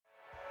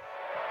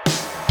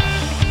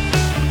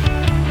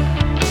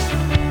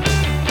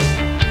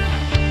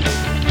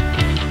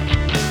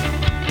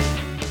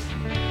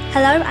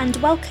Hello and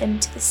welcome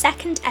to the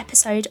second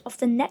episode of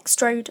the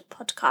Next Road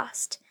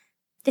podcast.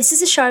 This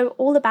is a show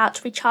all about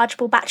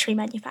rechargeable battery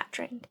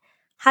manufacturing.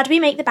 How do we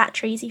make the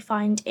batteries you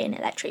find in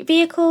electric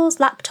vehicles,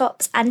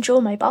 laptops, and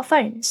your mobile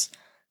phones?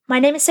 My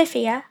name is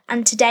Sophia,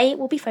 and today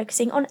we'll be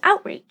focusing on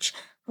outreach.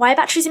 Why are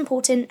batteries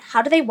important,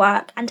 how do they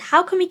work, and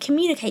how can we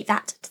communicate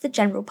that to the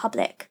general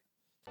public?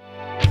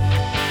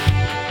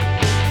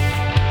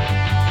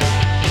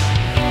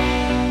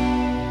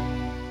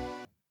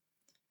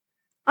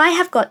 I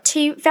have got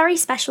two very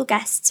special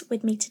guests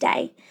with me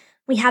today.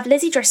 We have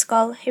Lizzie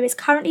Driscoll, who is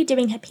currently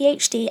doing her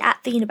PhD at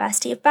the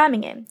University of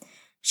Birmingham.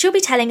 She'll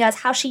be telling us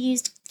how she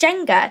used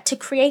Jenga to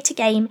create a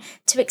game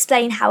to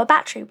explain how a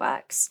battery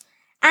works.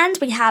 And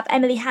we have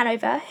Emily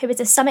Hanover, who is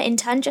a summer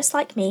intern just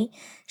like me.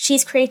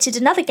 She's created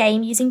another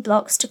game using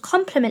blocks to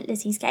complement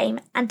Lizzie's game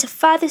and to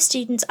further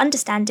students'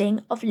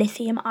 understanding of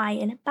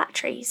lithium-ion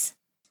batteries.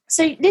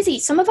 So, Lizzie,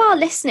 some of our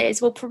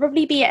listeners will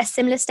probably be at a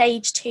similar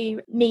stage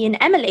to me and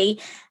Emily.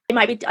 They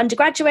might be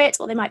undergraduates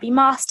or they might be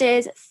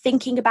masters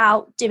thinking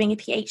about doing a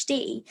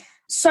PhD.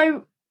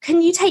 So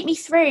can you take me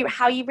through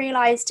how you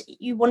realised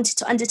you wanted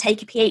to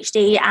undertake a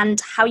PhD and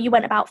how you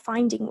went about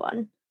finding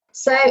one?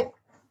 So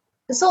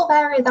the sort of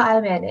area that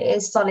I'm in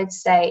is solid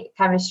state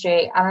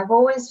chemistry, and I've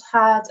always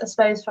had, I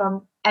suppose,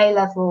 from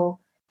A-level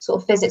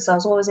sort of physics, I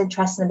was always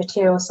interested in the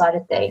material side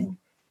of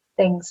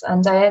things,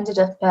 and I ended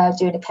up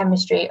doing a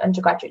chemistry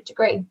undergraduate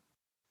degree.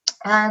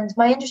 And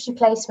my industry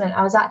placement,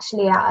 I was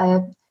actually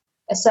at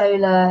a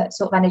solar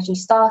sort of energy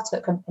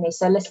startup company,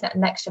 so looking at the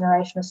next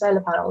generation of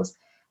solar panels.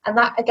 And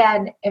that,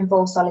 again,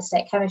 involves solid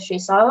state chemistry.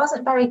 So I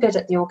wasn't very good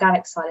at the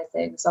organic side of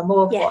things. I'm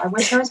more of what I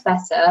wish I was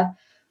better,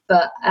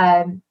 but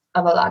I'm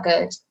not that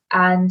good.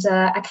 And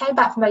I came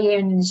back from my year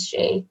in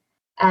industry.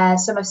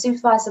 So my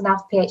supervisor now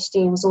for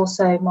PhD was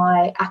also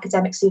my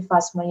academic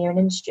supervisor for my year in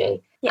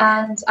industry.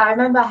 Yeah. And I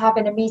remember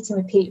having a meeting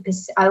with Pete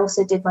because I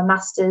also did my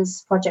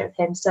master's project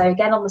with him. So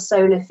again, on the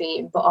solar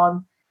theme, but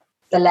on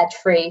the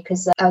lead-free,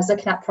 because I was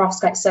looking at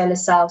perovskite solar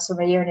cells from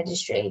a year in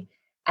industry,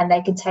 and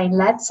they contain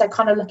lead. So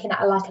kind of looking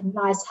at like a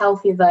nice,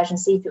 healthier version,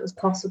 see if it was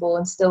possible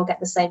and still get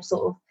the same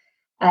sort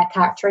of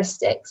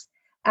characteristics.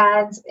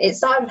 And it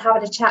started with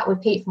having a chat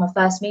with Pete from my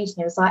first meeting.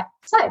 He was like,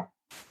 so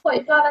what are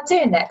you planning on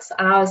doing next?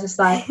 And I was just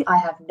like, I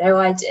have no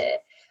idea.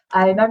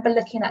 I remember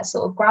looking at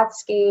sort of grad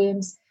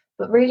schemes,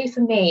 but really for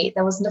me,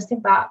 there was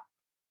nothing but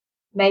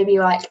maybe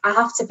like I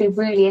have to be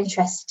really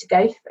interested to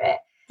go for it.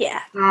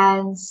 Yeah.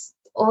 And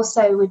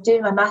also with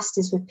doing my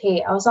master's with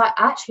Pete, I was like,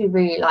 I actually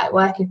really like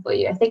working for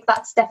you. I think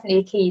that's definitely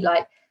a key,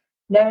 like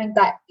knowing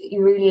that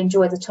you really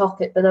enjoy the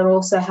topic, but then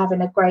also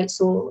having a great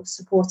sort of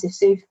supportive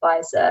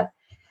supervisor.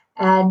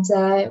 And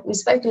we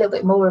spoke a little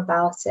bit more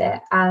about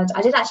it. And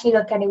I didn't actually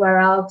look anywhere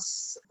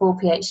else for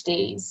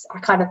PhDs. I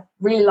kind of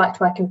really liked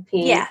working with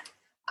Pete. Yeah.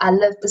 I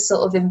loved the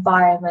sort of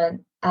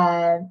environment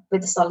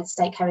with the solid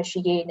state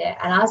chemistry unit.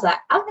 And I was like,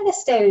 I'm going to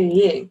stay with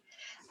you.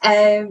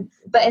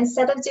 But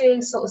instead of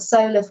doing sort of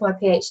solar for my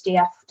PhD,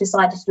 I've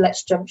decided to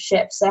let's jump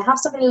ship. So have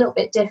something a little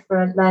bit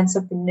different, learn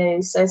something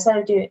new. So instead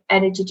of doing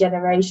energy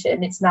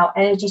generation, it's now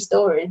energy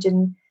storage,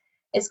 and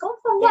it's gone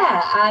from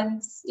there.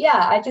 And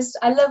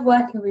I love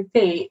working with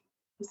Pete.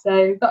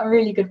 So we've got a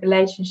really good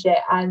relationship,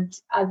 and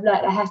I've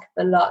learned a heck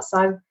of a lot.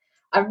 So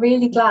I'm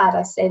really glad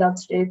I stayed on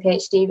to do a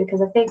PhD,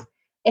 because I think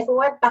if I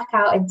went back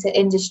out into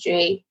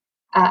industry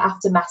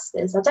after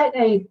masters, I don't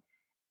know.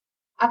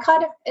 I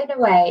kind of, in a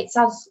way,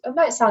 it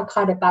might sound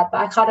kind of bad,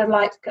 but I don't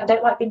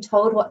like being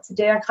told what to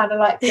do. I kind of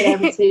like being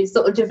able to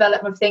sort of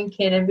develop my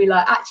thinking and be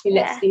like, actually,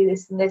 let's do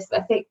this and this.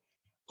 But I think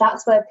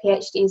that's where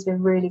PhD has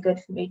been really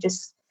good for me,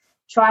 just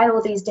trying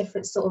all these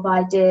different sort of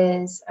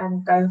ideas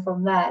and going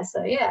from there.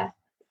 So, yeah.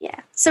 Yeah.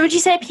 So would you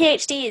say a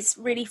PhD is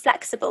really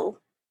flexible?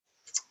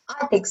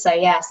 I think so,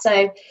 yeah.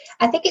 So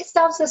I think it's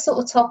down to the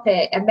sort of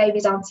topic and maybe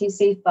down to your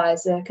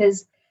supervisor,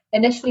 because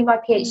initially, my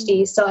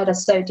PhD started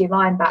as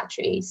sodium-ion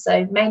batteries,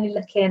 so mainly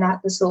looking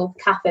at the sort of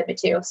cathode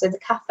material. So the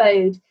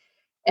cathode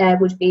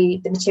would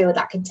be the material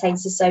that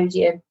contains the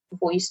sodium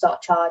before you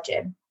start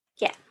charging.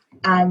 Yeah.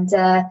 And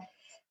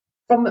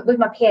with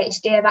my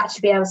PhD, I've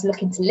actually been able to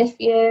look into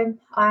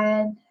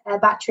lithium-ion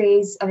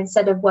batteries, and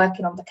instead of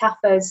working on the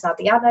cathodes, now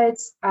the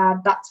anodes.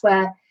 That's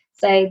where,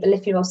 say, the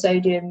lithium or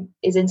sodium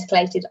is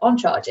intercalated on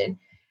charging.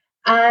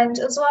 And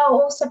as well,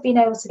 also being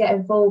able to get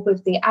involved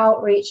with the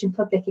outreach and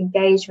public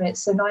engagement.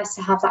 So nice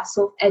to have that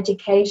sort of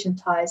education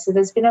tie. So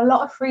there's been a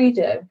lot of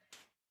freedom,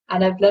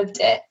 and I've loved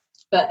it.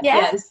 But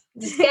the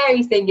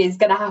scary thing is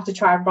going to have to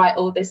try and write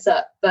all this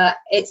up. But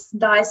it's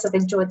nice. I've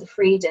enjoyed the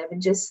freedom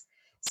and just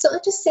sort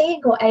of just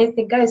seeing where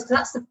anything goes, because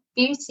that's the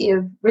beauty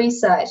of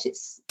research.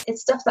 It's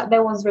stuff that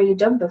no one's really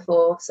done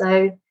before.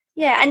 So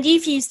yeah, and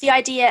you've used the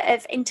idea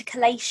of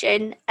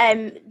intercalation.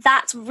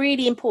 That's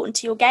really important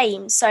to your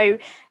game. So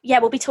yeah,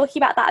 we'll be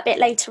talking about that a bit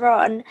later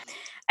on.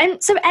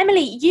 So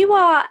Emily, you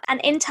are an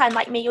intern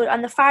like me. You're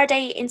on the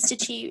Faraday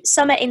Institute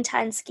summer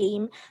intern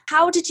scheme.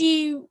 How did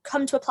you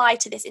come to apply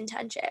to this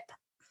internship?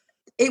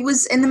 It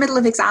was in the middle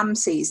of exam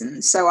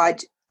season, so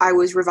I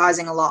was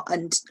revising a lot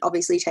and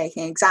obviously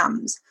taking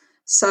exams.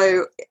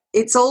 So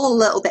it's all a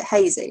little bit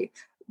hazy.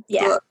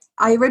 Yeah. But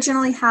I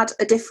originally had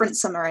a different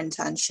summer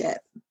internship,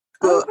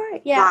 Oh, but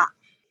right. Yeah. that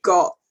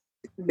got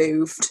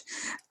moved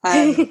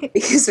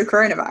because of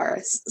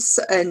coronavirus,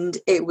 and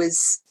it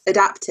was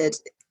adapted.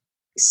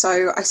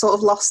 So I sort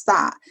of lost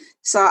that.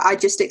 So I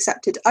just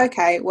accepted,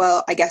 okay,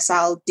 well, I guess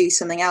I'll do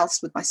something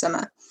else with my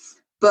summer.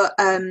 But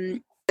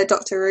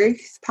Dr.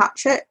 Ruth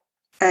Patchett,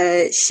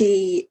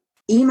 she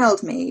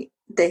emailed me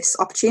this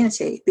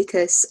opportunity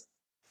because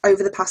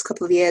over the past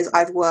couple of years,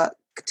 I've worked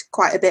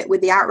quite a bit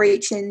with the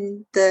outreach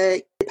in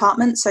the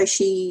department. So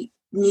she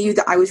knew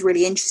that I was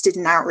really interested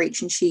in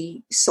outreach, and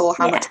she saw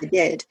how much I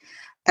did.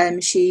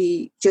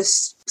 She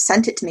just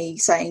sent it to me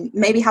saying,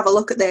 maybe have a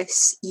look at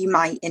this. You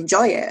might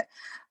enjoy it.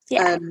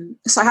 Yeah.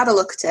 So I had a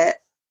look at it,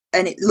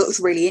 and it looked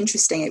really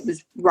interesting. It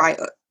was right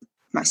up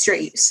my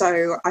street.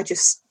 So I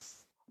just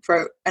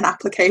wrote an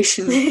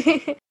application.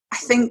 I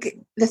think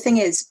the thing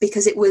is,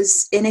 because it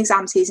was in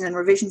exam season and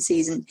revision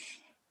season,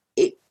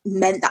 it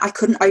meant that I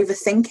couldn't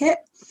overthink it,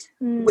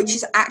 which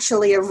is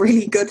actually a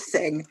really good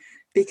thing,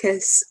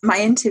 because my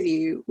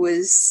interview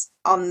was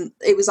on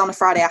a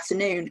Friday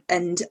afternoon,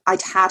 and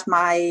I'd had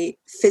my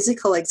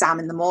physical exam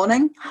in the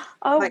morning.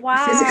 Oh,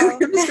 wow. Physical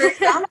chemistry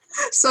exam.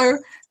 So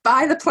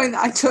by the point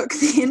that I took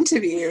the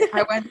interview,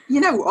 I went,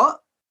 you know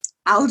what?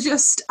 I'll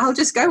just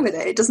go with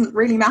it. It doesn't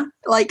really matter.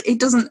 It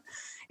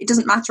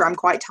doesn't matter. I'm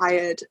quite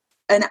tired.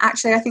 And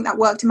actually, I think that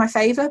worked in my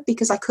favour,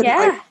 because I couldn't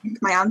overthink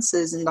my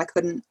answers, and I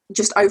couldn't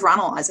just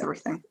overanalyze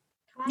everything.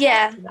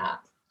 Yeah.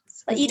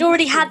 You'd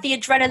already had the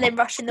adrenaline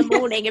rush in the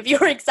morning of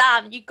your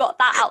exam. You got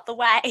that out the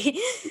way.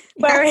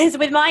 Whereas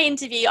with my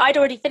interview, I'd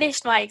already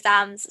finished my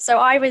exams. So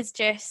I was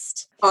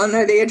just... Oh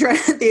no, the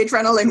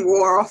adrenaline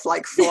wore off 4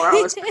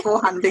 hours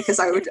beforehand, because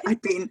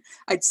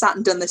I'd sat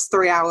and done this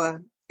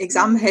 3-hour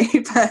exam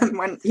paper and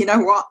went, you know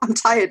what, I'm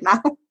tired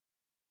now.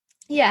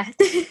 Yeah.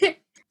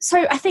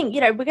 So I think,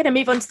 we're going to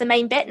move on to the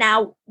main bit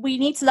now. We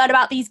need to learn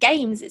about these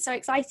games. It's so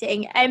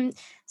exciting.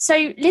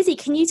 So Lizzie,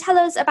 can you tell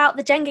us about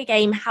the Jenga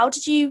game? How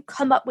did you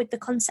come up with the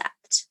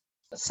concept?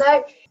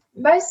 So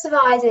most of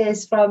the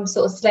ideas from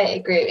sort of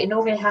Slated Group, it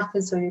normally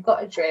happens when you've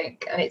got a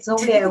drink, and it's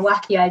normally a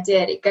wacky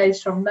idea, and it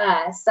goes from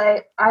there.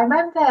 So I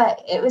remember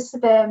it was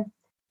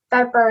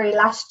February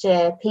last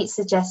year, Pete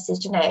suggested,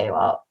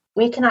 what,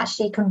 we can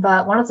actually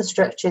convert one of the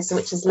structures,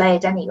 which is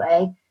layered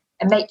anyway,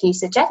 and make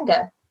use of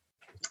Jenga.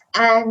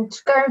 And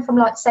going from,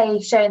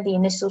 showing the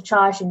initial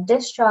charge and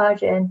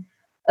discharge, and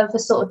other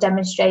sort of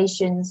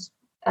demonstrations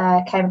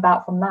came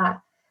about from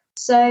that.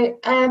 So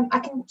I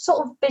can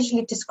sort of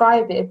visually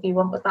describe it if you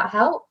want. Would that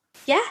help?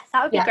 Yeah,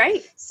 that would be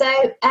great. So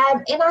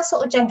in our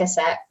sort of Jenga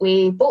set,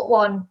 we bought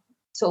one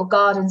sort of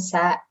garden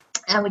set,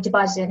 and we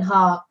divided it in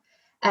half.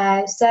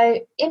 So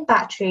in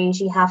batteries,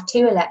 you have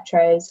 2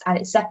 electrodes, and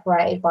it's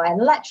separated by an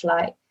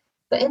electrolyte.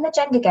 But in the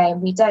Jenga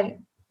game, we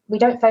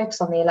don't focus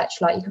on the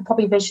electrolyte. You can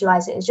probably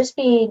visualize it as just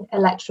being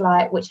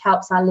electrolyte, which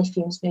helps our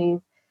lithiums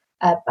move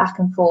back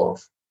and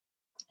forth.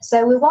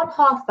 So with one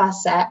half of our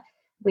set,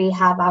 we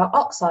have our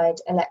oxide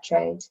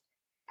electrode.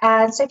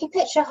 And so if you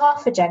picture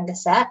half a Jenga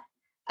set,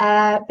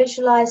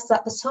 visualize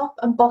that the top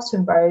and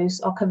bottom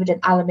rows are covered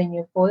in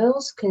aluminium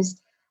foils, because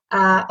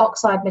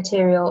oxide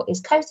material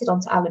is coated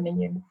onto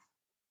aluminium.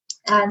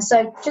 And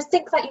so just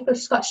think that you've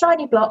just got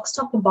shiny blocks,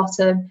 top and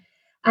bottom,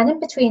 and in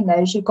between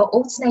those, you've got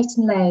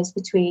alternating layers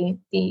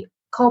between the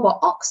cobalt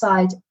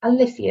oxide and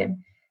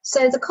lithium.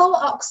 So the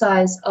cobalt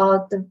oxides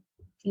are the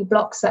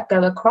blocks that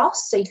go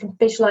across. So you can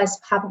visualize,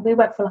 we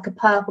went for a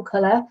purple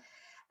colour.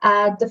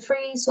 And the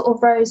 3 sort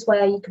of rows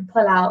where you can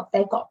pull out,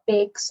 they've got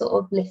big sort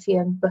of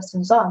lithium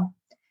buttons on.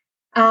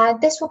 And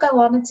this will go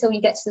on until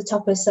you get to the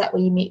top of the set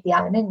where you meet the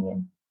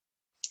aluminium.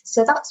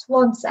 So that's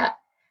one set.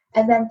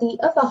 And then the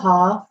other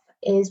half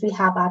is we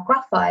have our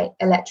graphite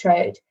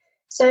electrode.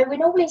 So we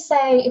normally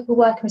say, if we're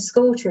working with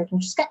school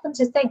children, just get them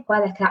to think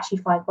where they can actually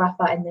find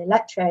graphite in the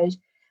electrode.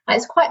 And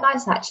it's quite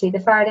nice, actually. The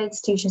Faraday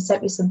Institution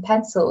sent me some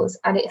pencils,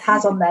 and it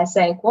has on there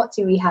saying, what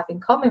do we have in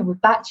common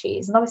with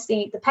batteries? And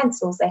obviously the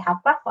pencils, they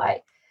have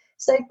graphite.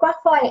 So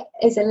graphite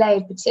is a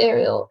layered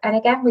material. And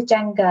again, with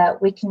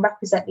Jenga, we can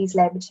represent these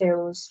layered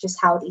materials,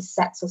 just how these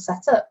sets are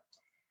set up.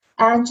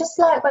 And just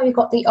like where we've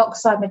got the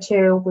oxide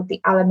material with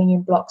the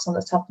aluminium blocks on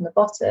the top and the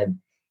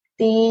bottom,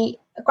 the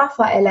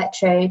graphite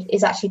electrode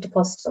is actually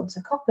deposited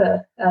onto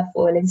copper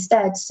foil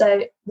instead.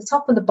 So the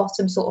top and the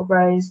bottom sort of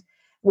rows,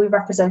 we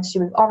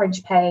represented with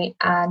orange paint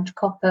and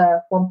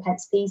copper 1p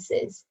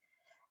pieces.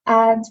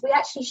 And we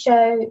actually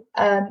show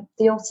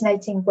the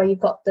alternating where you've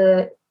got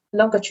the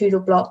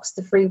longitudinal blocks,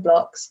 the 3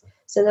 blocks.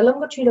 So the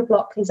longitudinal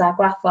block is our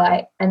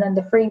graphite, and then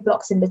the 3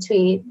 blocks in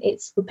between,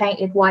 we're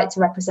painted white to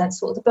represent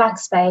sort of the blank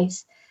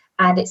space,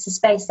 and it's the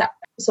space that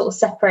sort of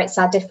separates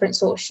our different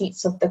sort of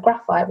sheets of the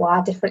graphite, or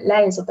our different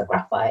layers of the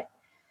graphite.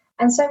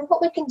 And so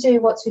what we can do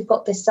once we've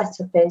got this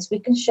setup is we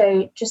can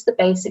show just the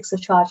basics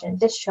of charging and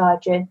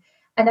discharging.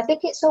 And I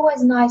think it's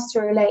always nice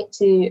to relate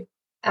to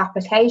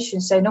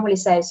applications. So normally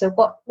say, so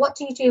what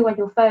do you do when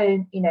your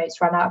phone,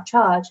 it's run out of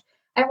charge?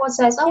 Everyone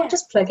says,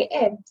 just plug it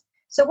in.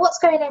 So what's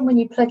going on when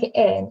you plug it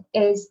in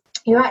is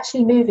you're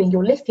actually moving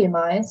your lithium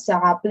ions, so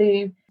our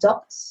blue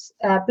dots,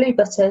 blue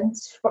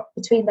buttons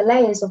between the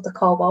layers of the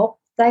cobalt.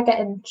 They're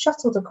getting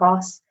shuttled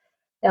across.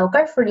 They'll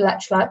go through an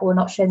electrolyte, but we're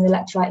not showing the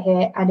electrolyte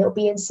here, and it'll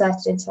be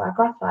inserted into our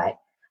graphite.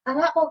 And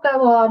that will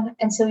go on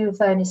until your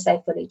phone is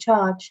say fully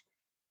charged.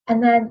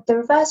 And then the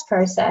reverse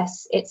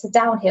process, it's a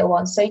downhill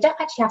one. So you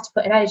don't actually have to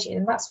put an energy in.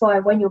 And that's why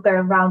when you're going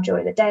around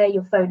during the day,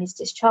 your phone is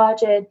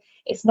discharging.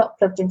 It's not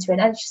plugged into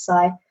an energy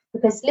side,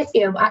 because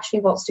lithium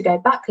actually wants to go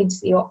back into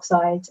the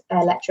oxide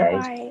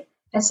electrode. Right.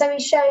 And so we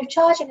show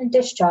charging and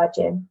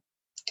discharging.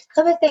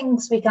 Other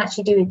things we can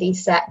actually do with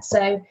these sets.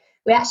 So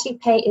we actually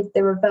painted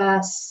the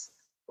reverse.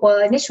 Well,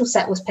 the initial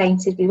set was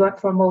painted. We went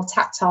for a more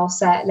tactile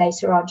set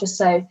later on, just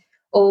so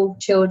all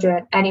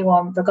children,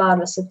 anyone,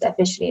 regardless if they're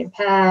visually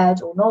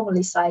impaired or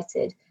normally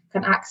sighted,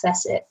 can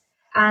access it.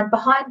 And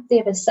behind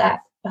the other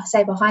set,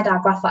 say behind our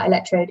graphite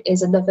electrode,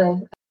 is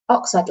another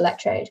oxide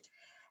electrode.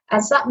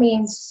 And so that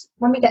means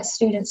when we get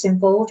students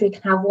involved, we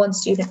can have one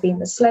student being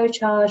the slow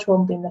charge,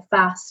 one being the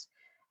fast.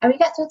 And we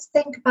get to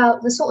think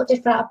about the sort of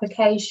different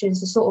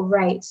applications, the sort of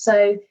rates.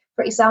 So,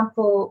 for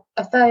example,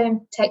 a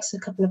phone takes a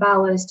couple of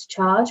hours to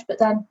charge, but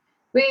then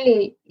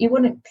really you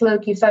wouldn't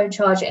plug your phone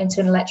charger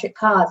into an electric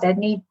car. They'd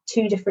need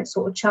two different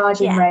sort of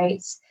charging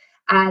rates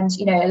and,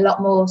 you know, a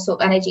lot more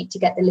sort of energy to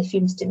get the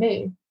lithiums to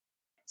move.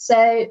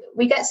 So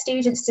we get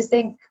students to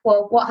think,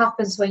 well, what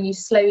happens when you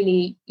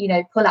slowly, you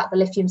know, pull out the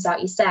lithiums out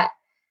your set?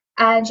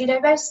 And, you know,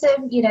 most of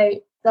them, you know,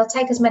 they'll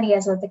take as many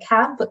as they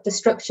can, but the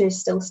structure is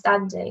still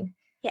standing.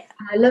 Yeah.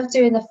 And I love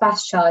doing the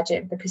fast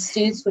charging because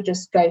students will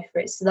just go for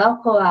it. So they'll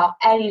pull out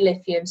any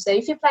lithium. So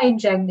if you're playing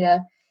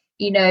Jenga,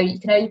 you know, you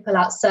can only pull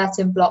out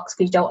certain blocks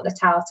because you don't want the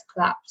tower to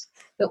collapse.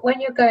 But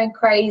when you're going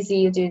crazy,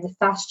 you're doing the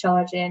fast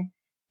charging,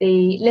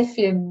 the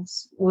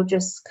lithiums will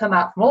just come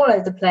out from all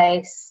over the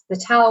place. The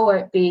tower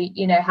won't be,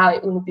 you know, how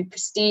it will be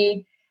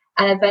pristine.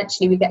 And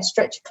eventually we get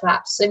structure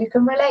collapse. So you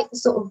can relate the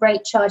sort of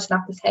rate charging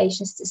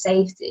applications to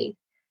safety.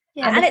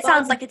 Yeah, and it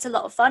sounds like it's a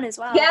lot of fun as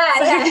well. Yeah,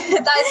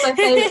 that's my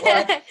favourite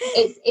one.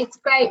 It's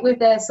great with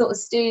the sort of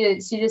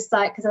students. You just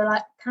like, because they're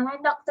like, can I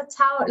knock the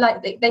tower?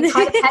 Like they kind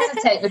of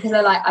hesitate because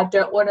they're like, I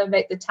don't want to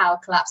make the tower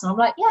collapse. And I'm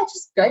like, yeah,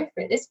 just go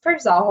for it. This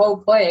proves our whole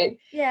point.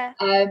 Yeah.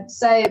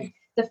 So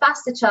the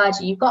faster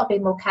charger, you've got to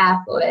be more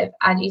careful with,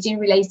 and you do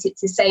relate it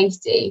to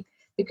safety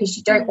because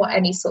you don't want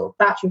any sort of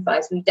battery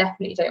fires. We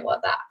definitely don't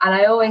want that. And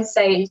I always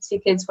say to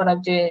kids when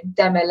I'm doing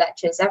demo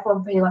lectures,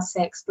 everyone really wants to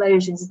say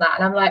explosions and that.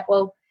 And I'm like,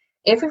 well,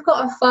 if we've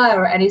got a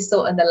fire or any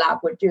sort in the lab,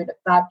 we're doing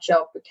a bad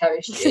job with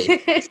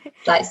chemistry.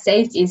 Like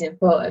safety is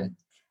important.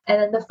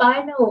 And then the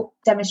final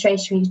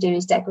demonstration we do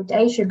is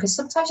degradation, because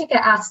sometimes you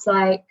get asked,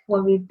 like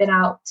when we've been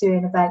out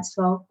doing events,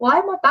 well, why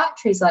are my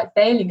batteries like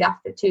failing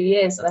after 2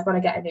 years and I've got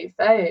to get a new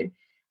phone?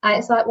 And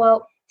it's like,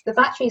 well, the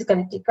battery is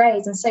going to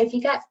degrade. And so if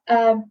you get,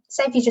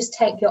 say if you just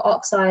take your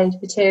oxide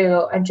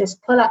material and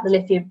just pull out the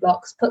lithium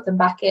blocks, put them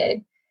back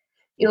in,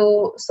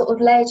 your sort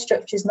of layered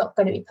structure is not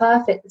going to be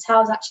perfect. The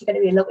tower is actually going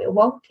to be a little bit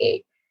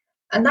wonky.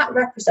 And that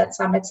represents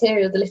our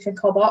material, the lithium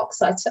cobalt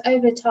oxide. So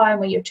over time,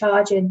 when you're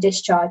charging,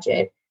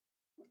 discharging,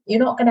 you're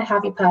not going to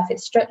have your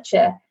perfect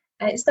structure.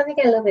 And it's going to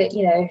get a little bit,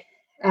 you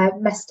know,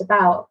 messed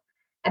about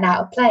and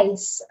out of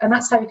place. And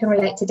that's how we can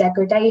relate to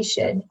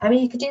degradation. I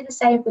mean, you could do the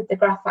same with the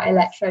graphite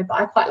electrode, but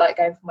I quite like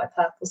going for my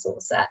purple sort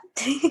of set.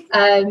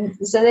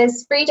 So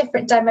there's 3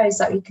 different demos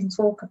that we can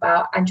talk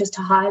about, and just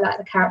to highlight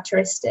the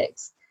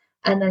characteristics.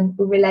 And then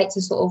we relate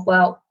to sort of,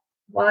 well,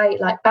 why,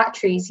 like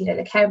batteries, you know,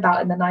 they came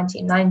about in the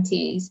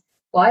 1990s.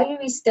 Why do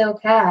we still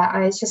care?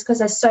 And it's just because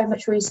there's so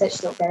much research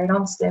still going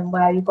on to them,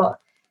 where you've got,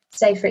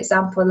 say, for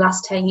example, the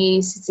last 10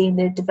 years, you've seen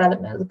the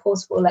development of the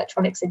portable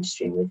electronics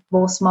industry with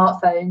more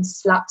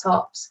smartphones,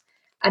 laptops,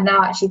 and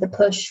now actually the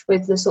push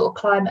with the sort of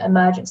climate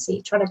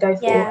emergency, trying to go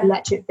for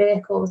electric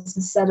vehicles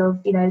instead of,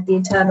 you know, the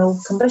internal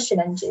combustion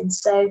engines.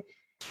 So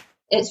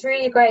it's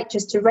really great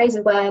just to raise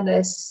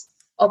awareness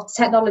of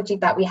technology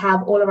that we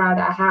have all around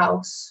our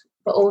house,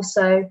 but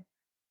also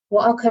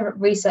what are current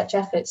research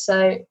efforts.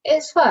 So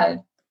it's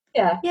fun.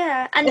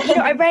 Yeah, and you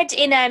know, I read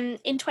in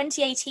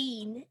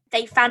 2018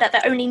 they found out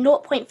that only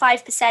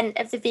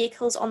 0.5% of the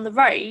vehicles on the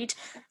road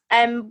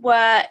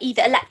were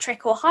either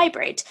electric or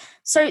hybrid.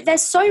 So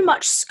there's so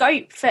much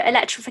scope for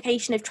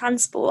electrification of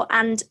transport,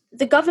 and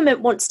the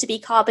government wants to be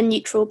carbon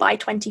neutral by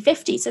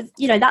 2050. So,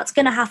 you know, that's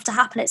going to have to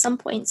happen at some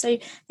point. So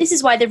this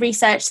is why the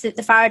research that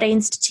the Faraday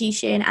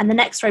Institution and the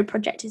Next Road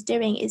Project is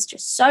doing is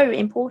just so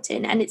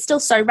important, and it's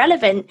still so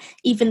relevant,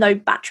 even though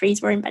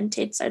batteries were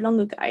invented so long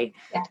ago.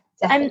 Yeah,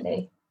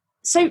 definitely.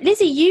 So,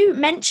 Lizzie, you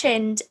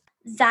mentioned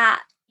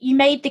that you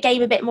made the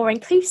game a bit more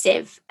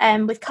inclusive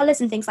with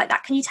colours and things like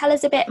that. Can you tell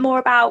us a bit more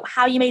about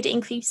how you made it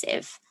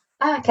inclusive?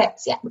 Okay,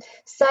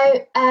 so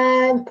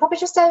probably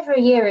just over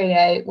a year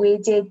ago, we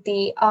did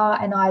the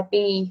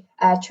RNIB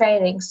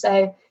training.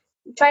 So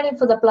training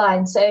for the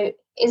blind. So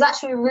it's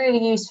actually a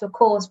really useful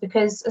course,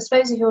 because I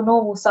suppose if you're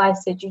normal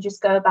sighted, you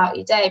just go about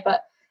your day,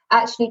 but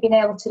actually being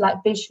able to like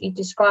visually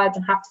describe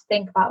and have to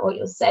think about what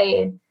you're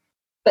saying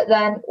But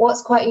then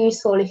what's quite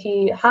useful if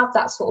you have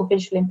that sort of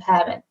visual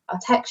impairment are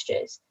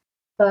textures.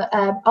 But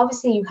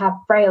obviously you have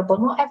Braille,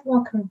 but not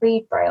everyone can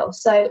read Braille.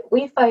 So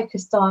we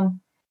focused on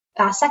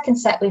our second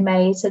set we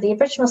made. So the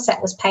original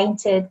set was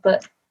painted,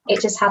 but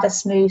it just had a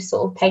smooth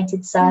sort of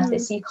painted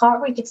surface. So you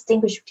can't really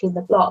distinguish between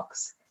the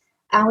blocks.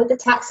 And with the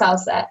tactile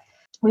set,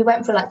 we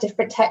went for like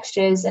different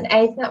textures and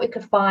anything that we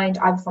could find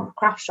either from a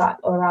craft shop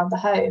or around the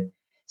home.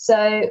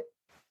 So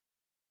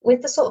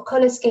with the sort of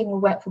colour scheme, we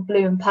went for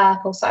blue and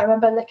purple. So I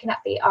remember looking at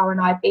the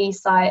RNIB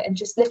site and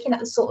just looking at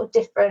the sort of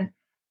different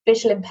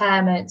visual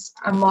impairments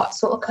and what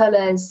sort of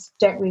colours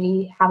don't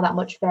really have that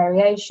much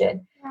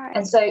variation. Right.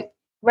 And so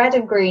red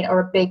and green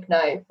are a big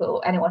no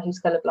for anyone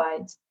who's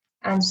colourblind.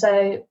 And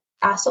so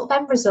our sort of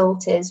end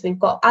result is we've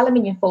got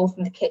aluminium foil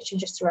from the kitchen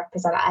just to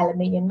represent our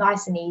aluminium,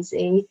 nice and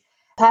easy.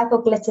 Purple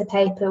glitter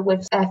paper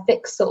with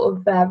fixed sort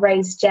of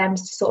raised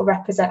gems to sort of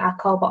represent our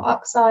cobalt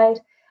oxide.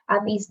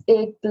 And these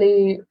big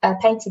blue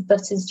painted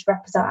buttons to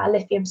represent our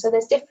lithium. So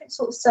there's different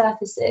sort of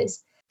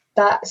surfaces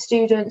that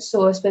students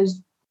or I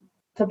suppose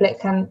public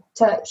can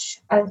touch.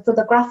 And for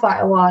the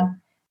graphite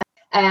one,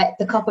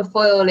 the copper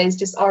foil is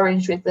just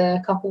orange with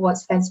the copper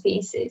once fence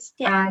pieces.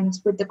 Yeah. And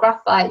with the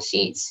graphite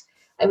sheets,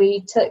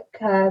 we took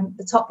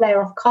the top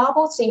layer of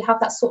cardboard, so you have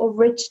that sort of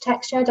ridge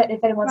texture. I don't know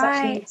if anyone's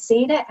actually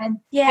seen it, and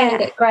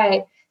painted it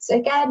grey. So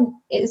again,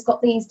 it's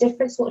got these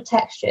different sort of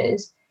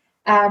textures.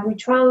 And we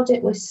trialled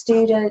it with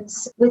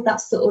students with that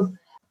sort of,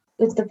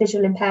 with the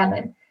visual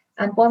impairment.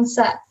 And one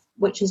set,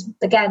 which is,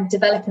 again,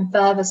 developing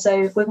further.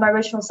 So with my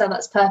original set,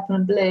 that's purple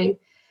and blue.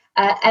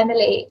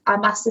 Emily, our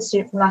master's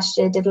student from last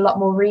year, did a lot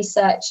more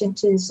research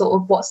into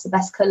sort of what's the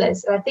best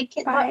colours. And I think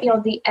it might be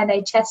on the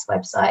NHS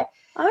website.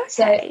 Okay.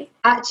 So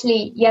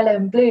actually, yellow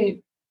and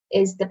blue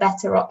is the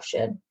better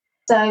option.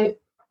 So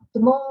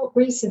the more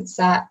recent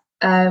set,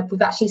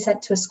 we've actually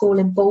sent to a school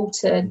in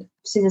Bolton,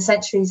 to the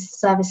Centuries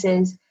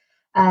Services,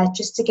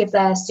 just to give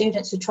their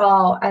students a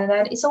trial. And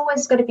then it's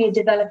always going to be a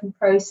developing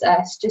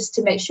process just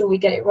to make sure we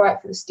get it right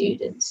for the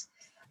students.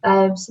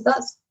 So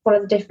that's one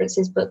of the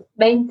differences. But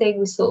main thing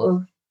was sort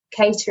of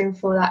catering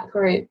for that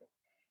group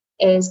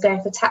is going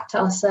for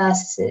tactile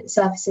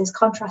surfaces,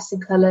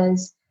 contrasting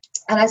colours.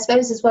 And I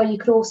suppose as well, you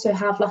could also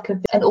have like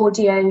an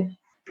audio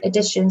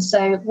edition.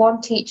 So one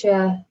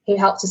teacher who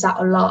helped us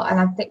out a lot, and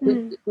I think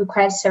we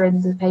credit her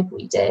in the paper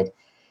we did,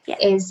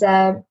 is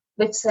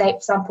with, say, for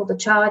example, the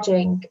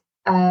charging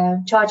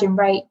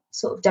rate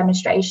sort of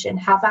demonstration,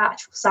 have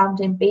actual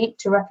sounding beat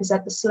to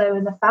represent the slow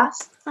and the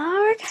fast.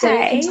 Oh, okay. So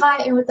you can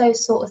tie it in with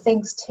those sort of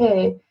things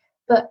too.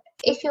 But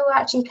if you're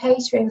actually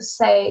catering,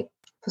 say,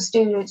 for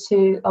students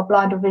who are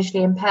blind or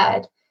visually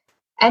impaired,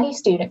 any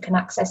student can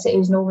access it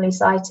who's normally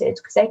sighted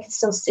because they can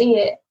still see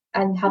it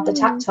and have the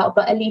tactile,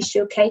 but at least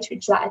you're catering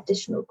to that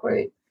additional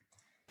group.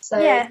 So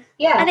yeah.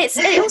 And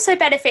it also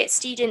benefits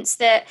students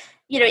that,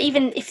 you know,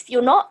 even if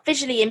you're not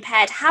visually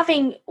impaired,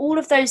 having all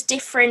of those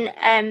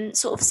different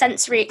sort of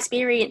sensory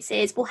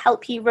experiences will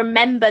help you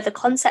remember the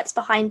concepts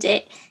behind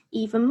it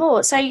even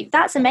more. So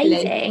that's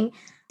amazing.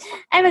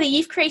 Emily,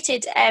 you've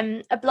created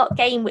a block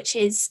game which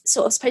is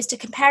sort of supposed to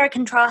compare and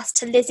contrast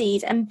to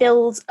Lizzie's and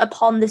build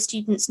upon the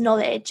students'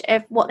 knowledge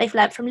of what they've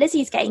learnt from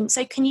Lizzie's game.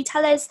 So can you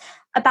tell us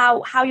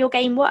about how your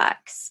game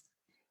works?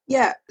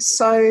 Yeah,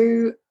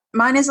 so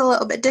mine is a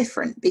little bit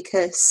different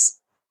because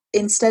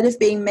instead of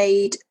being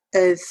made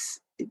of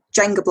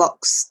Jenga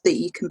blocks that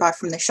you can buy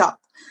from the shop,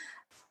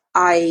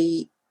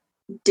 I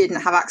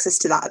didn't have access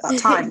to that at that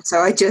time.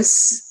 So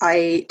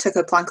I took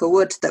a plank of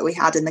wood that we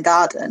had in the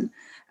garden,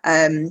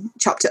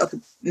 chopped it up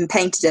and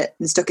painted it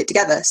and stuck it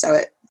together, so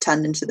it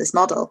turned into this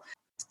model.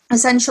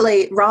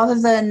 Essentially, rather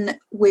than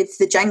with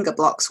the Jenga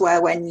blocks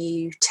where when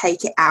you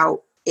take it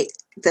out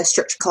the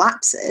structure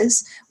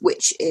collapses,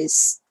 which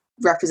is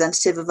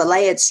representative of a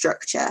layered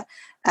structure,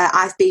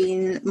 I've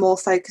been more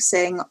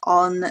focusing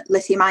on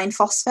lithium iron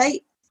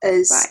phosphate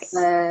as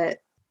a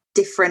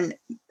different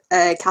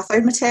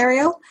cathode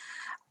material.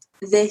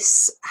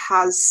 This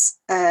has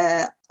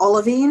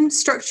olivine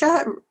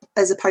structure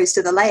as opposed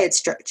to the layered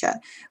structure,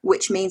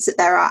 which means that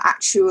there are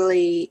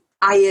actually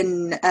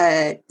iron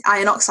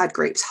oxide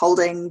groups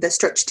holding the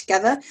structure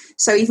together.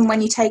 So even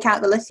when you take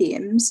out the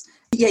lithiums,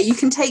 you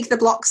can take the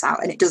blocks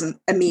out and it doesn't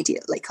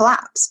immediately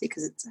collapse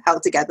because it's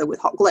held together with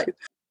hot glue.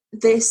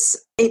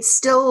 It's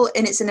still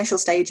in its initial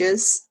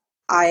stages.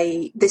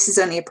 This is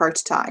only a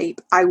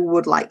prototype. I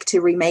would like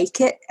to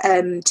remake it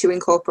to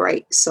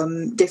incorporate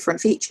some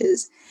different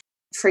features.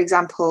 For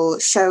example,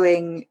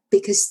 showing,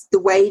 because the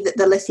way that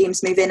the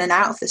lithiums move in and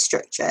out of the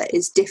structure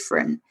is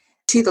different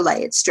to the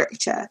layered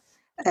structure.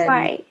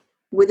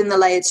 Within the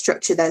layered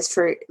structure, there's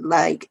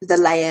the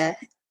layer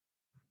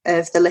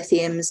of the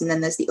lithiums, and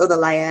then there's the other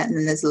layer, and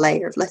then there's a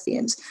layer of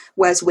lithiums.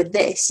 Whereas with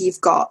this,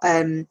 you've got...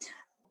 I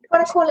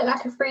want to call it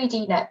like a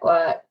 3D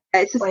network.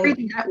 It's a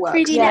 3D network.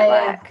 3D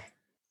network.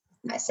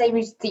 Yeah. Say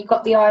you've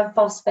got the iron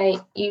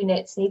phosphate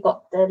units and you've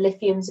got the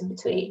lithiums in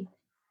between.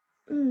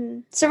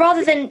 So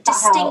rather than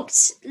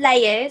distinct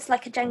layers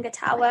like a Jenga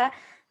tower,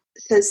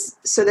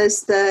 so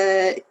there's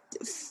the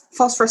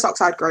phosphorus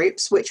oxide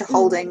groups which are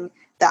holding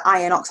the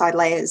iron oxide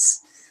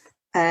layers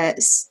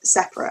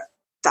separate.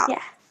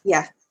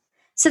 Yeah.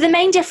 So the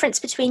main difference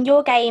between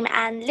your game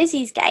and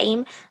Lizzie's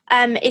game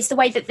is the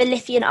way that the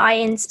lithium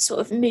ions sort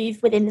of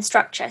move within the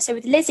structure. So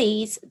with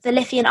Lizzie's, the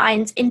lithium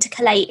ions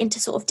intercalate into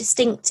sort of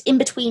distinct, in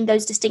between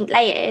those distinct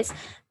layers,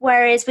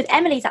 whereas with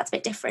Emily's, that's a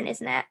bit different,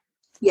 isn't it?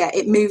 Yeah,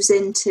 it moves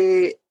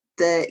into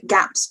the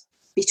gaps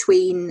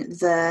between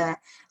the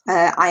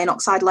iron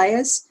oxide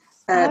layers.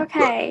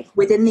 Okay.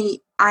 Within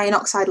the iron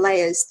oxide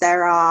layers,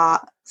 there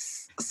are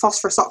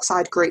phosphorus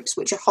oxide groups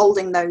which are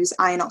holding those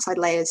iron oxide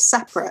layers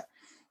separate.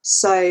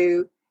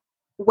 So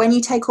when you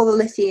take all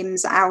the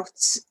lithiums out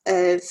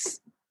of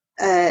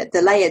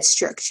the layered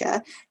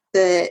structure,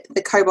 the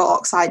cobalt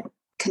oxide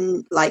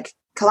can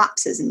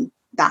collapses, and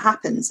that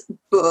happens.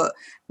 But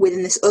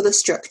within this other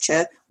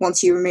structure,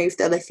 once you remove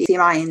the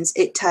lithium ions,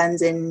 it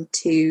turns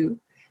into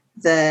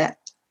the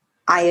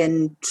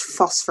iron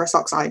phosphorus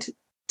oxide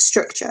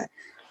structure.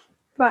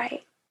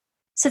 Right.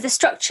 So the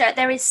structure,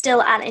 there is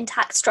still an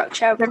intact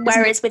structure,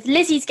 whereas with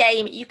Lizzie's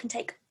game, you can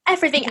take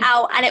everything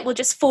out and it will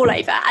just fall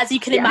over, as you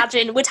can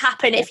imagine would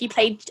happen if you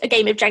played a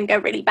game of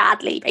Jenga really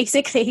badly,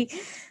 basically.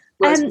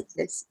 Whereas with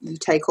this, you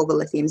take all the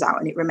lithiums out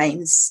and it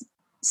remains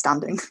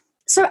standing.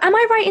 So am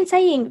I right in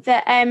saying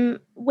that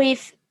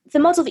with the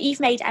model that you've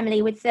made,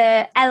 Emily, with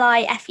the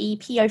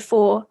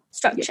LiFePO4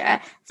 structure,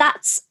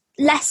 that's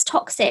less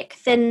toxic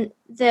than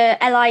the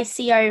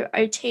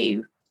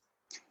LiCO2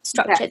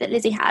 structure that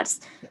Lizzie has?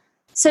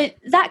 So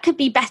that could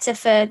be better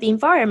for the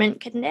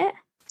environment, couldn't it?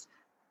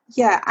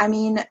 Yeah, I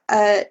mean,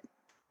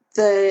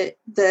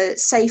 the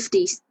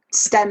safety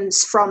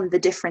stems from the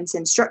difference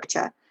in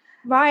structure.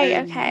 Right,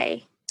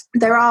 okay.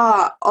 There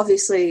are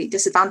obviously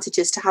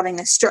disadvantages to having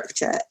a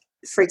structure.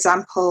 For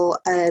example,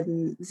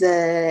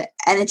 the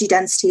energy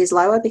density is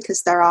lower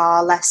because there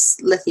are less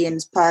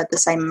lithiums per the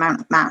same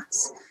amount of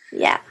mass.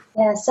 Yeah.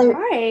 Yeah, so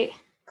right.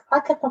 I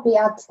could probably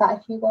add to that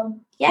if you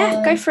want.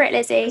 Yeah, go for it,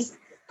 Lizzie.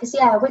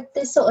 Because with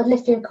this sort of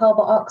lithium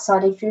cobalt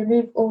oxide, if you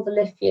remove all the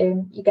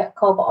lithium, you get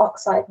cobalt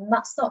oxide, and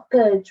that's not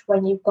good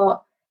when you've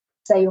got,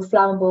 say, your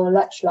flammable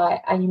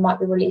electrolyte and you might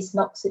be releasing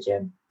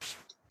oxygen.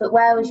 But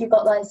whereas you've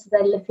got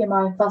the lithium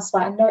iron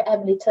phosphate, I know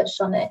Emily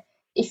touched on it,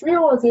 if you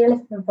remove all the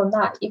lithium from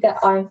that, you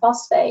get iron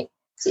phosphate.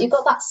 So you've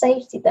got that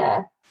safety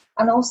there.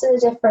 And also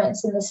the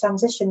difference in the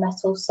transition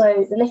metals.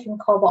 So the lithium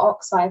cobalt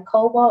oxide,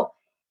 cobalt,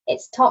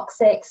 it's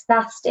toxic, it's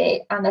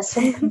nasty, and there's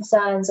some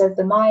concerns over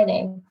the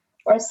mining.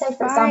 Whereas, say,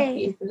 for example,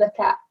 if you look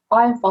at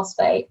iron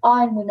phosphate,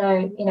 iron, we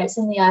know, it's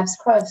in the Earth's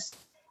crust.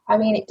 I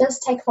mean, it does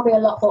take probably a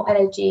lot more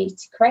energy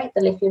to create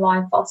the lithium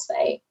iron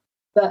phosphate,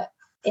 but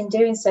in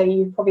doing so,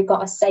 you've probably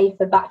got a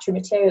safer battery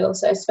material.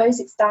 So I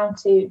suppose it's down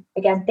to,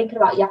 again, thinking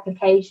about the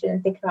application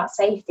and thinking about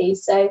safety.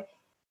 So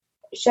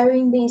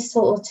showing these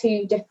sort of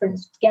two different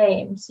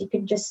games, you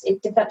can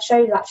that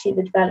shows actually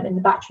the development in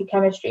the battery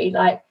chemistry.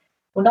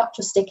 We're not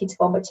just sticking to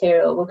one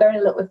material, we're going a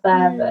little bit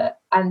further,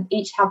 and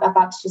each have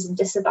advantages and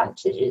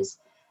disadvantages.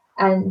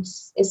 And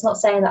it's not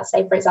saying that,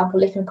 say, for example,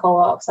 lithium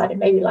cobalt oxide, it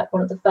may be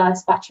one of the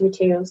first battery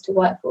materials to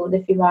work for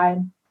lithium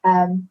ion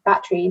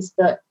batteries,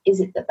 but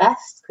is it the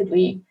best? Could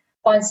we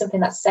find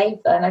something that's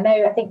safer? And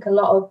I think a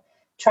lot of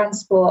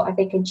transport, I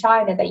think in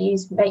China, they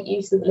make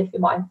use of the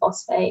lithium iron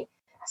phosphate.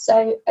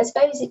 So I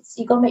suppose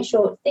you've got to make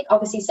sure,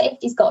 obviously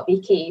safety's got to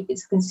be key if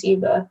it's a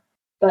consumer,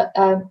 but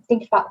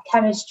thinking about the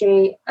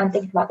chemistry and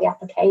thinking about the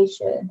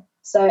application.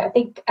 So I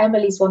think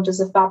Emily's one does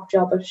a fab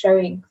job of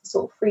showing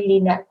sort of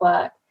 3D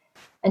network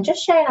and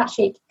just showing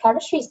actually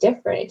chemistry is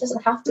different. It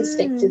doesn't have to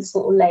stick to the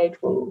sort of layered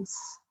rules.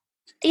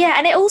 Yeah,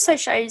 and it also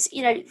shows,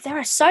 there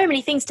are so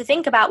many things to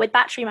think about with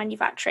battery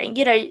manufacturing.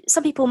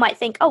 Some people might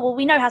think, oh, well,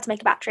 we know how to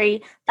make a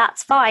battery,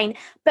 that's fine.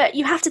 But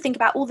you have to think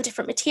about all the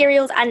different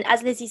materials. And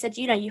as Lizzie said,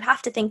 you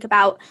have to think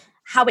about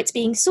how it's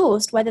being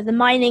sourced, whether the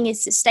mining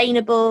is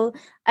sustainable.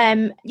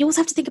 You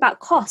also have to think about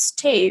cost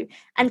too.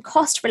 And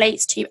cost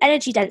relates to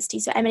energy density.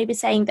 So Emily was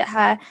saying that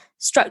her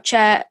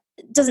structure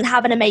doesn't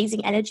have an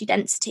amazing energy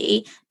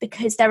density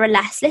because there are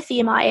less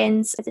lithium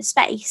ions in the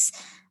space.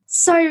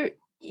 So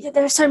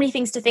there are so many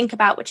things to think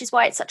about, which is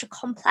why it's such a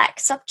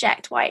complex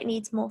subject, why it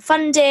needs more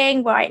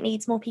funding, why it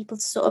needs more people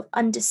to sort of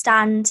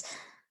understand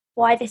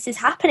why this is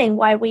happening,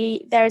 why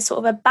there is sort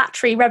of a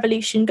battery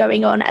revolution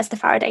going on, as the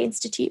Faraday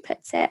Institute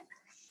puts it.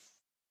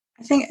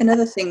 I think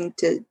another thing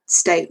to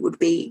state would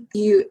be,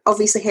 you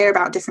obviously hear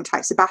about different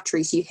types of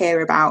batteries. You hear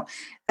about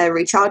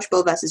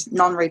rechargeable versus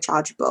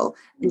non-rechargeable,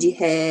 and you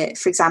hear,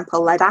 for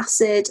example, lead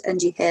acid,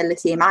 and you hear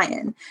lithium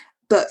ion.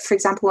 But for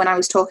example, when I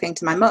was talking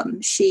to my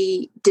mum,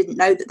 she didn't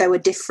know that there were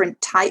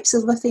different types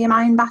of lithium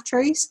ion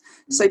batteries.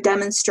 So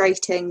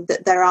demonstrating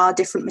that there are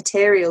different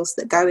materials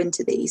that go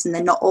into these and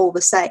they're not all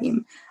the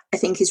same, I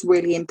think is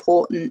really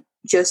important,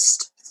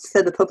 just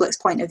for the public's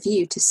point of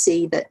view, to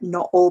see that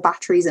not all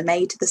batteries are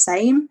made the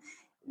same.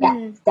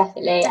 Yeah,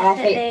 definitely. And I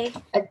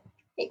think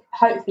it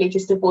hopefully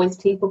just avoids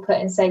people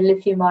putting, say,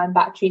 lithium ion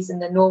batteries in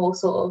the normal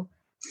sort of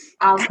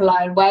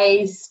alkaline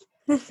waste.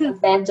 If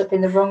they end up in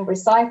the wrong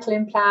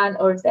recycling plant,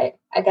 or if they,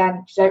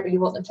 again, you don't really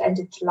want them to end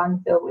into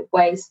landfill with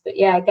waste. But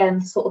yeah,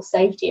 again, sort of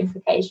safety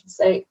implications.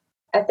 So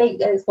I think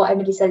that's what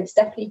Emily said, it's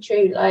definitely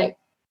true.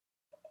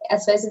 I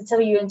suppose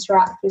until you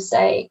interact with,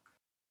 say,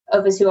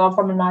 others who are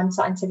from a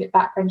non-scientific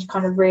background, you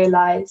kind of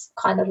realise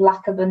kind of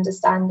lack of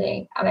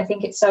understanding. And I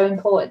think it's so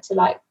important to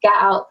like get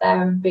out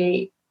there and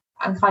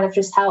kind of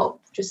just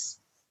help, just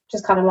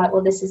kind of like,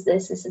 well, this is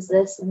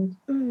this, and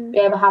be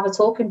able to have a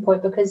talking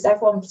point, because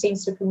everyone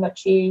seems to pretty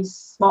much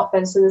use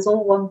smartphones, so there's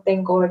all one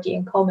thing already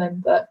in common.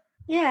 But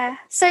yeah.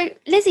 So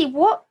Lizzie,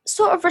 what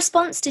sort of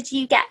response did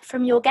you get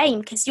from your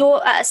game? Because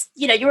you're at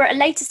a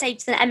later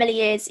stage than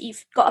Emily is.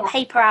 You've got a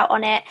paper out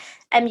on it,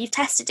 and you've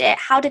tested it.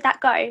 How did that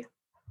go?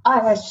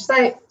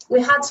 So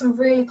we had some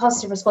really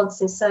positive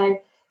responses. So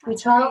we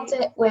trialled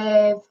it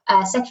with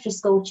secondary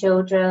school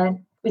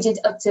children. We did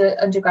up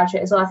to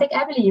undergraduate as well. I think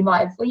Emily,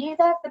 were you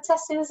there for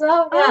testing as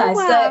well? Oh,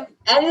 wow. So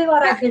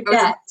anyone I could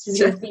get to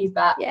give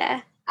feedback.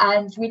 Yeah.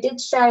 And we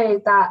did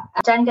show that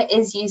Jenga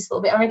is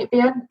useful, but I mean, it'd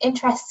be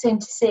interesting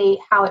to see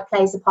how it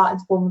plays a part in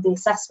the form of the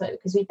assessment,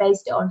 because we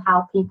based it on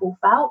how people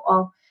felt,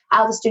 or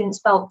how the students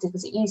felt.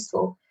 Was it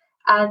useful?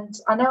 And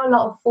I know a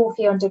lot of fourth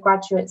year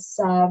undergraduates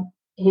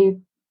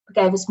who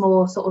gave us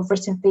more sort of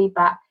written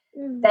feedback.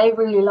 They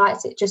really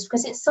liked it, just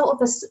because it's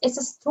sort of it's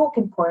a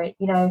talking point.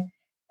 You know,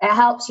 it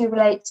helps you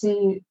relate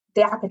to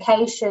the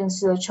applications,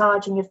 so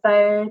charging your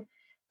phone,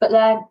 but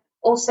then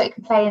also it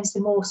can play into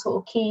more sort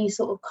of key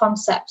sort of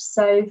concepts.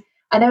 So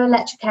I know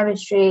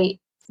electrochemistry,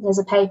 there's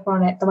a paper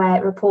on it, the way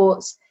it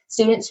reports,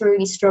 students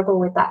really struggle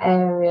with that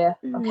area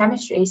of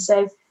chemistry.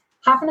 So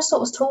having a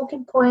sort of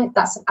talking point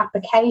that's an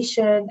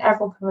application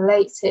everyone can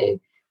relate to,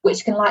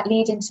 which can like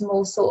lead into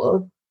more sort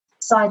of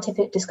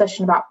scientific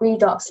discussion about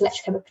redox,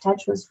 electrochemical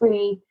potential, is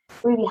really,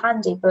 really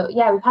handy. But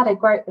yeah, we've had a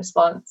great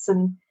response,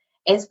 and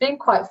it's been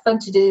quite fun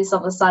to do this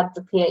on the side of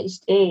the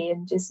PhD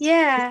and just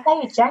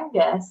play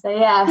Jenga. So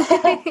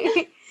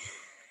yeah.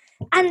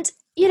 And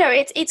you know,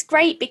 it's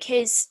great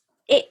because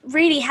it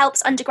really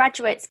helps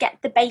undergraduates get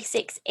the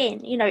basics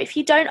in. You know, if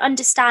you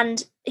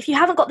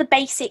haven't got the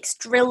basics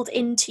drilled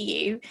into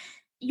you,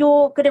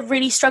 you're going to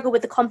really struggle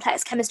with the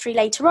complex chemistry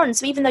later on.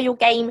 So even though your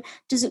game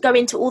doesn't go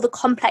into all the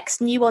complex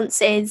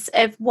nuances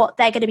of what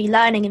they're going to be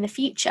learning in the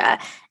future,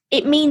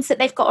 it means that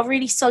they've got a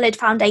really solid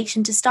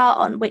foundation to start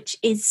on, which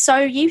is so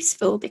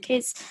useful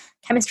because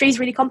chemistry is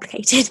really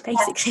complicated,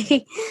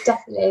 basically. Yeah,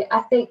 definitely. I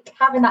think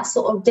having that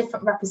sort of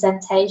different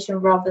representation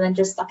rather than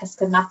just like a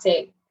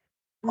schematic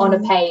on a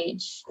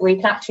page, where you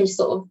can actually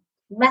sort of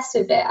mess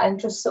with it and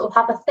just sort of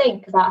have a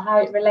think about how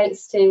it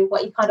relates to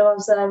what you kind of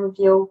observe with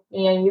your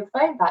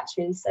phone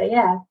battery. So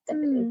yeah,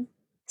 definitely.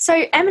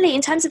 So Emily,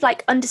 in terms of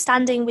like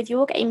understanding with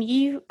your game,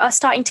 you are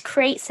starting to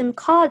create some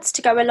cards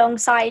to go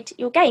alongside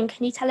your game.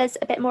 Can you tell us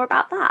a bit more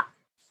about that?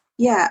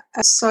 Yeah,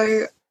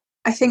 so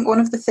I think one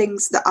of the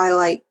things that I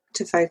like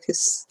to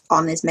focus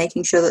on is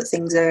making sure that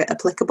things are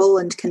applicable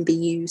and can be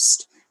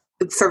used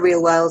for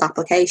real world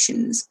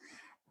applications.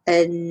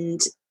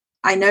 And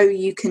I know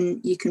you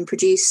can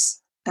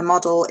produce a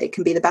model, it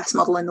can be the best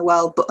model in the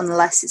world, but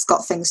unless it's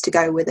got things to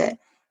go with it,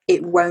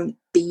 it won't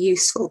be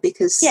useful,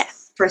 because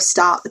for a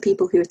start, the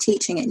people who are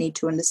teaching it need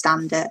to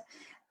understand it,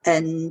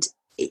 and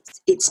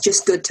it's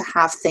just good to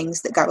have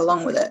things that go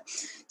along with it.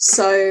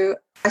 So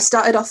I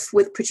started off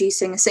with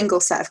producing a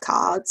single set of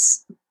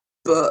cards,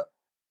 but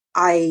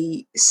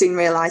I soon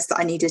realised that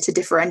I needed to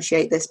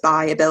differentiate this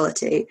by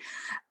ability.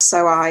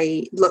 So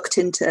I looked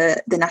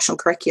into the national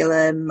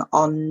curriculum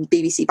on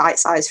BBC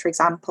Bitesize, for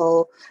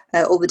example,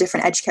 all the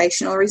different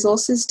educational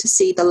resources to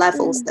see the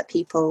levels that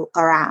people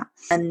are at,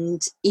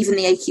 and even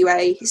the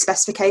AQA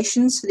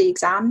specifications for the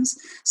exams.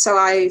 So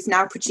I've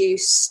now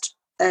produced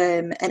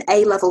an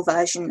A-level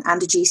version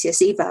and a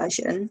GCSE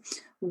version,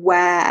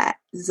 where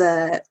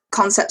the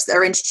concepts that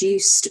are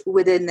introduced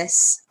within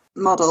this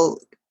model,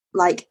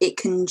 like it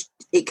can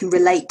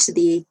relate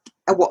to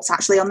what's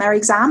actually on their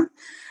exam.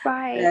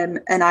 Right.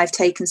 And I've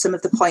taken some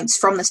of the points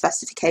from the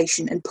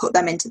specification and put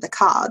them into the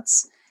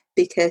cards,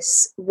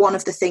 because one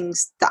of the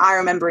things that I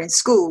remember in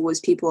school was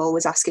people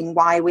always asking,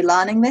 why are we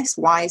learning this?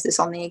 Why is this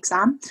on the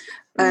exam?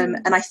 And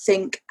I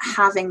think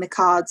having the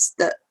cards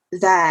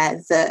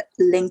that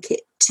link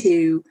it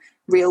to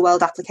real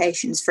world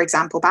applications, for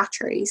example,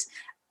 batteries,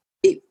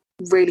 it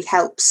really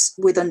helps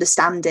with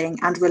understanding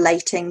and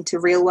relating to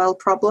real world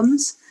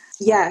problems.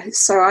 Yeah,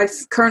 so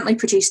I've currently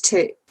produced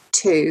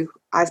two.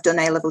 I've done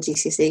A-level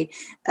GCSE.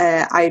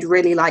 I'd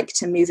really like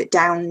to move it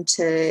down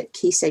to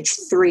Key Stage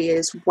 3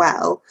 as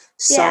well.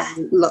 So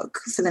look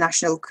for the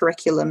national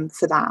curriculum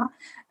for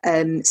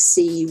that,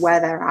 see where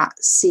they're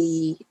at,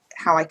 see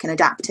how I can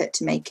adapt it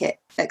to make it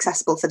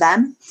accessible for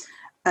them.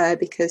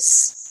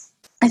 Because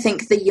I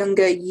think the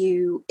younger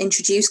you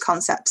introduce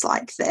concepts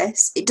like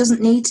this, it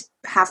doesn't need to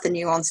have the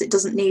nuance, it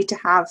doesn't need to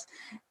have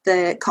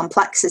the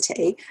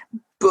complexity,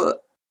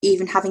 but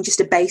even having just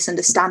a base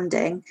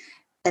understanding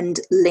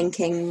and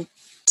linking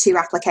to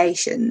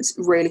applications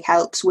really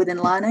helps within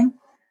learning.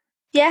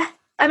 Yeah,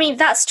 I mean,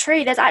 that's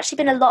true. There's actually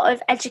been a lot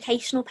of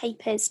educational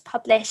papers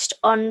published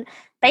on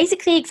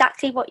basically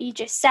exactly what you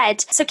just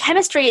said. So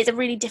chemistry is a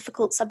really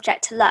difficult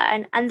subject to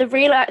learn, and the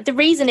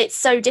reason it's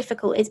so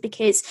difficult is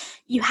because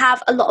you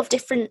have a lot of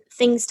different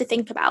things to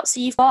think about. So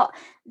you've got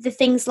the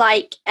things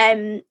like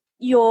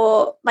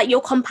your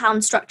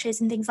compound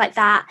structures and things like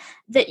that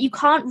you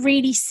can't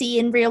really see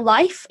in real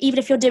life. Even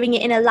if you're doing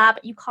it in a lab,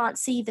 you can't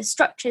see the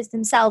structures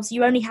themselves.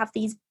 You only have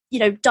these,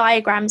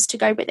 diagrams to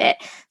go with it.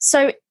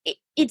 So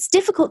it's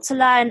difficult to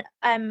learn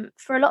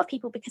for a lot of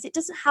people because it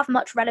doesn't have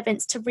much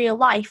relevance to real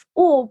life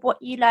or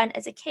what you learn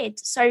as a kid.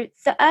 So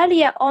the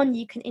earlier on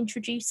you can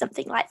introduce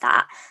something like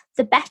that,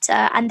 the better.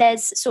 And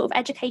there's sort of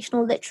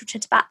educational literature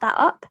to back that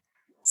up.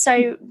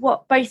 So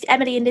what both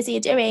Emily and Lizzie are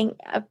doing,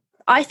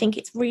 I think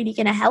it's really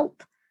going to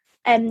help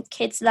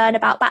kids learn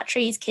about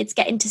batteries, kids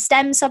get into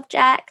STEM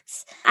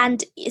subjects,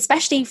 and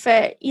especially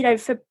for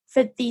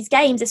these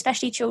games,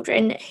 especially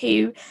children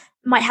who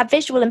might have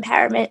visual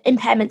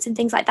impairments and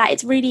things like that.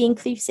 It's really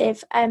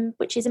inclusive,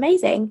 which is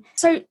amazing.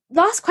 So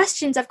last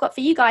questions I've got for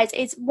you guys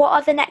is, what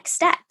are the next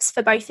steps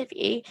for both of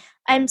you?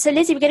 So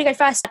Lizzie, we're going to go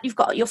first. You've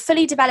got your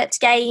fully developed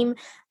game,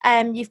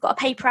 you've got a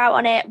paper out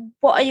on it.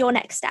 What are your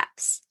next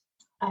steps?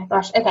 Oh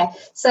gosh, okay.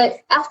 So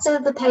after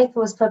the paper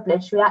was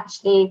published, we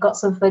actually got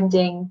some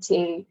funding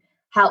to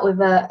help with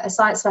a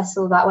science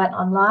festival that went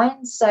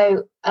online.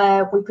 So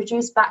we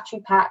produced battery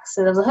packs.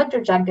 So there was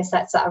 100 Jenga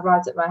sets that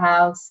arrived at my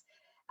house.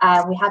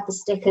 We had the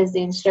stickers,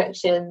 the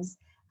instructions,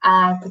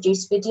 and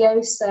produced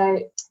videos. So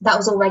that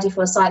was all ready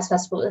for a science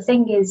festival. The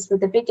thing is,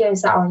 with the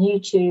videos that are on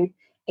YouTube,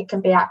 it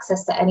can be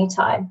accessed at any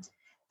time.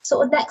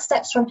 Sort of next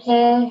steps from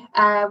here,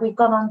 we've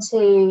gone on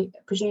to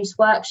produce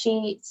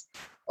worksheets.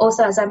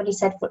 Also, as Emily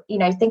said,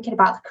 thinking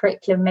about the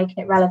curriculum,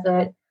 making it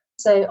relevant.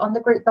 So on the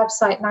group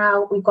website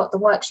now, we've got the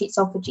worksheets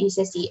on for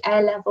GCSE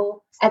A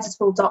level,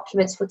 editable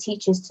documents for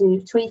teachers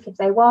to tweak if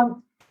they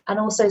want, and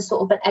also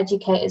sort of an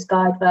educator's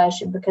guide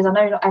version, because I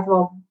know not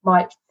everyone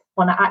might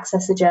want to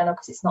access the journal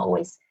because it's not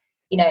always,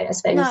 I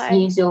suppose,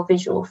 user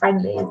visual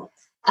friendly.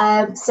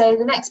 So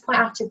the next point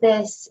after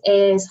this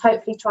is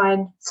hopefully try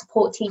and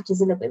support teachers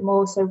a little bit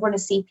more. So run a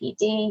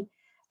CPD,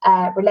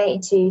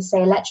 relating to, say,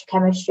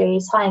 electrochemistry,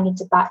 tying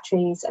into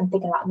batteries and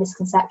thinking about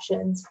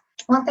misconceptions.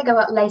 One thing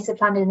about later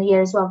planning in the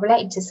year as well,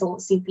 relating to sort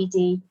of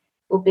CPD,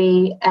 will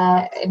be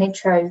an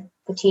intro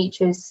for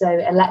teachers, so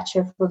a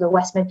lecture for the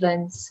West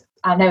Midlands.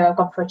 I know I've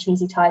gone for a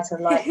cheesy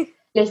title like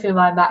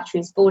lithium-ion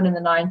batteries, born in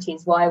the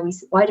 90s,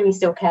 why do we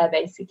still care,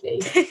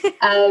 basically.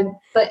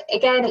 But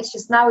again, it's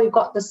just now we've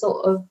got the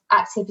sort of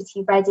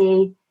activity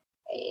ready,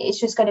 it's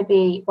just going to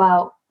be,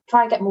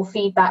 try and get more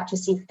feedback to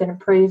see if we can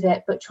improve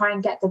it, but try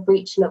and get the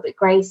reach a little bit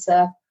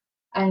greater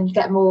and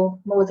get more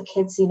of the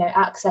kids,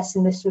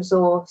 accessing this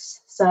resource.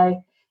 So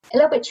a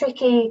little bit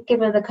tricky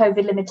given the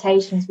COVID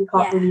limitations. We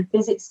can't really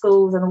visit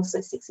schools and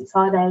also 6 weeks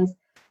holidays,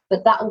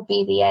 but that will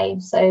be the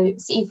aim. So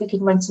see if we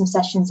can run some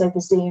sessions over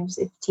Zooms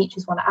if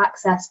teachers want to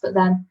access. But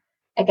then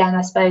again,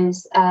 I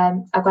suppose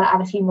I've got to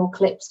add a few more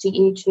clips to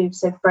YouTube,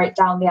 so break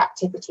down the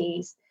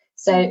activities.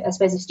 So I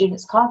suppose if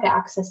students can't get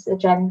access to the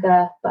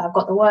Jenga, but I've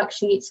got the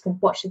worksheets, can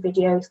watch the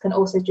videos, can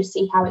also just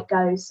see how it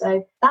goes.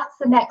 So that's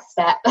the next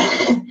step.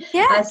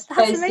 Yeah, that's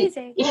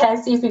amazing.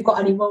 See if we've got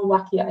any more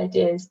wacky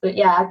ideas. But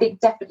yeah, I think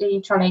definitely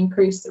trying to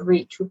increase the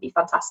reach would be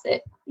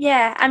fantastic.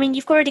 Yeah, I mean,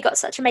 you've already got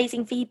such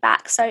amazing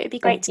feedback, so it'd be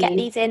great to get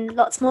these in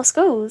lots more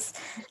schools.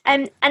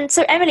 And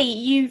so, Emily,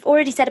 you've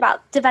already said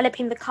about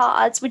developing the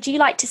cards. Would you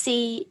like to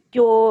see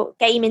your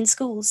game in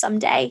schools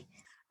someday?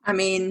 I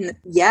mean,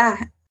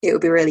 yeah, it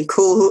would be really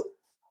cool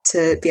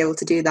to be able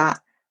to do that.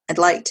 I'd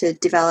like to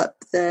develop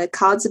the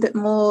cards a bit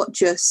more,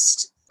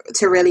 just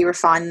to really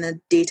refine the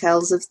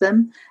details of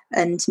them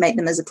and to make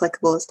them as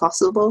applicable as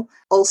possible.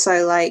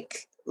 Also,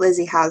 like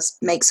Lizzie has,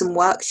 make some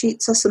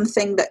worksheets or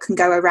something that can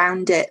go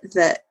around it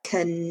that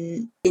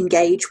can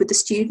engage with the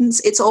students.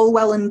 It's all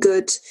well and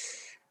good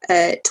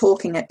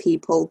talking at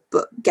people,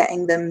 but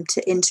getting them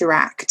to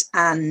interact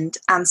and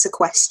answer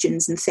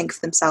questions and think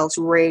for themselves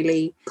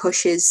really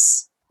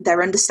pushes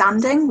their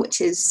understanding,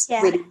 which is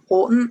really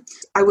important.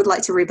 I would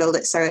like to rebuild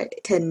it so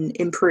it can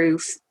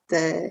improve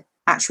the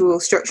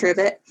actual structure of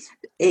it.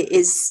 It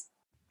is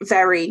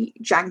very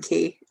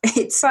janky.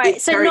 It's so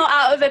very, not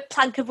out of a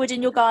plank of wood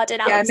in your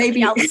garden, out of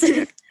something else.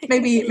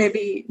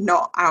 maybe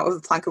not out of a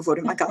plank of wood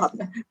in my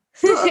garden,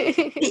 but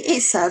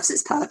it serves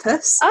its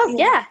purpose. Oh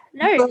yeah,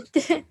 no.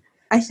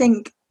 I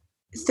think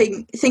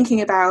thinking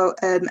about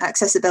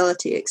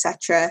accessibility,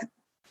 etc.,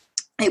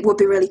 it would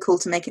be really cool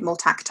to make it more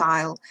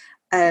tactile.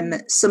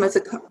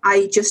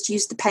 I just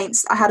used the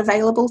paints that I had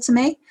available to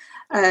me,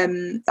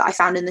 that I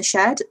found in the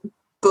shed,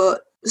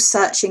 but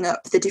searching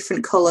up the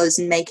different colours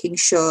and making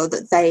sure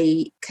that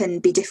they can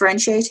be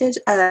differentiated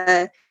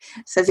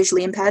for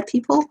visually impaired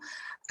people,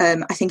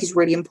 I think is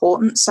really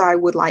important. So I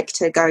would like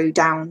to go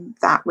down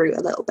that route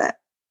a little bit.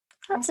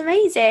 That's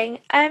amazing.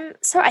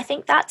 So I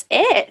think that's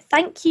it.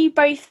 Thank you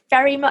both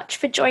very much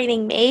for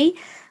joining me.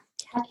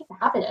 Thank you for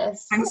having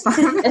us. Thanks for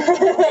having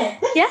me.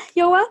 Yeah,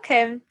 you're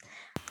welcome.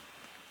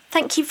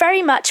 Thank you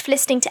very much for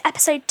listening to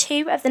episode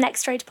 2 of the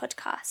Next Road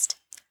podcast.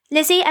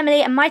 Lizzie,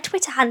 Emily and my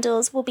Twitter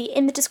handles will be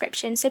in the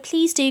description, so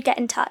please do get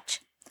in touch.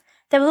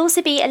 There will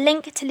also be a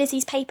link to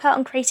Lizzie's paper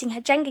on creating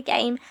her Jenga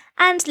game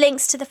and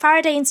links to the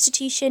Faraday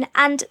Institution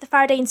and the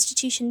Faraday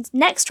Institution's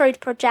Next Road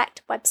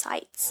project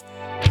websites.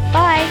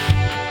 Bye!